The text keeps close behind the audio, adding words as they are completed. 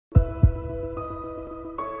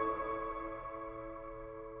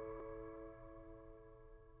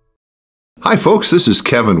Hi folks, this is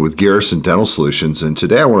Kevin with Garrison Dental Solutions, and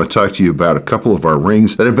today I want to talk to you about a couple of our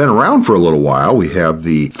rings that have been around for a little while. We have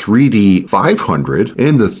the 3D 500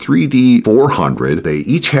 and the 3D 400. They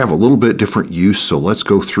each have a little bit different use, so let's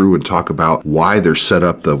go through and talk about why they're set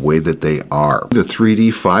up the way that they are. The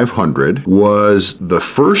 3D 500 was the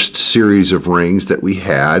first series of rings that we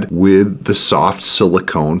had with the soft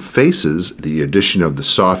silicone faces. The addition of the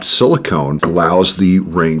soft silicone allows the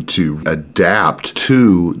ring to adapt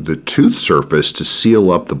to the tooth surface to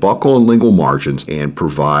seal up the buccal and lingual margins and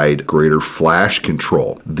provide greater flash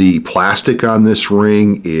control. The plastic on this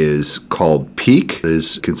ring is called PEEK. It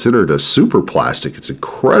is considered a super plastic. It's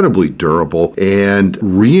incredibly durable and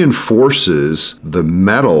reinforces the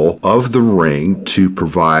metal of the ring to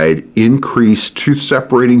provide increased tooth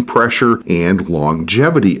separating pressure and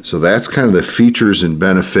longevity. So that's kind of the features and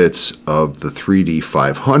benefits of the 3D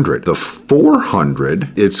 500. The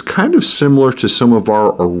 400, it's kind of similar to some of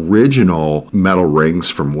our original metal rings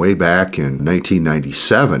from way back in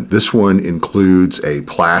 1997. This one includes a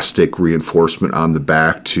plastic reinforcement on the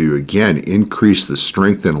back to, again, increase the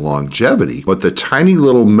strength and longevity. But the tiny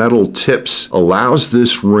little metal tips allows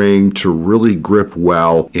this ring to really grip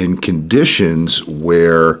well in conditions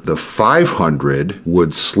where the 500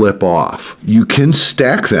 would slip off. You can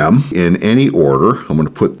stack them in any order. I'm going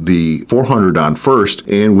to put the 400 on first,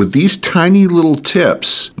 and with these tiny little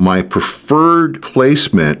tips, my preferred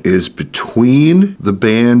placement is between the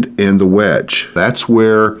band and the wedge. That's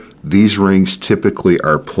where these rings typically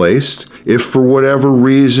are placed. If for whatever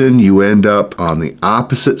reason you end up on the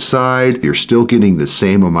opposite side, you're still getting the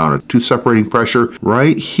same amount of tooth separating pressure.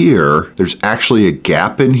 Right here, there's actually a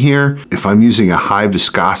gap in here. If I'm using a high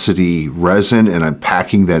viscosity resin and I'm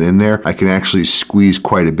packing that in there, I can actually squeeze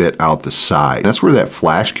quite a bit out the side. That's where that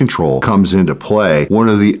flash control comes into play. One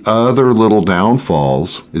of the other little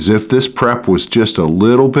downfalls is if this prep was just a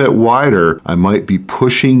little bit wider, I might be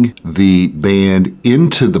pushing the band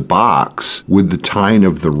into the box with the tine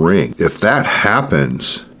of the ring. If that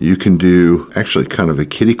happens, you can do actually kind of a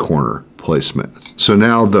kitty corner placement. So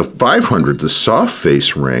now the 500, the soft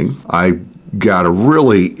face ring, I got a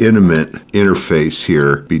really intimate interface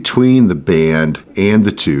here between the band and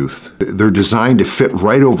the tooth. They're designed to fit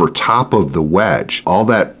right over top of the wedge. All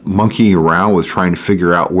that monkeying around with trying to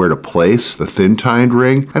figure out where to place the thin tined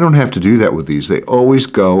ring, I don't have to do that with these. They always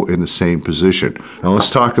go in the same position. Now let's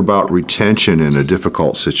talk about retention in a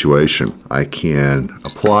difficult situation. I can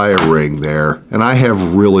apply a ring there and I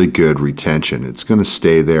have really good retention. It's going to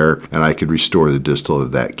stay there and I can restore the distal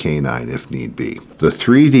of that canine if need be. The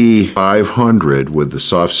 3D 500 with the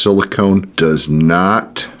soft silicone does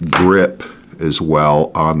not grip as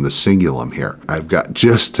well on the cingulum here. I've got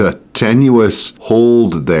just a tenuous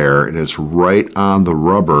hold there and it's right on the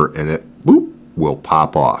rubber and it will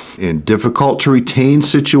pop off. In difficult to retain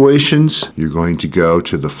situations, you're going to go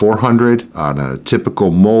to the 400. On a typical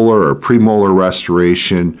molar or premolar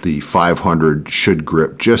restoration, the 500 should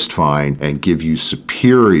grip just fine and give you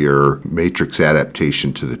superior matrix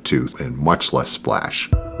adaptation to the tooth and much less flash.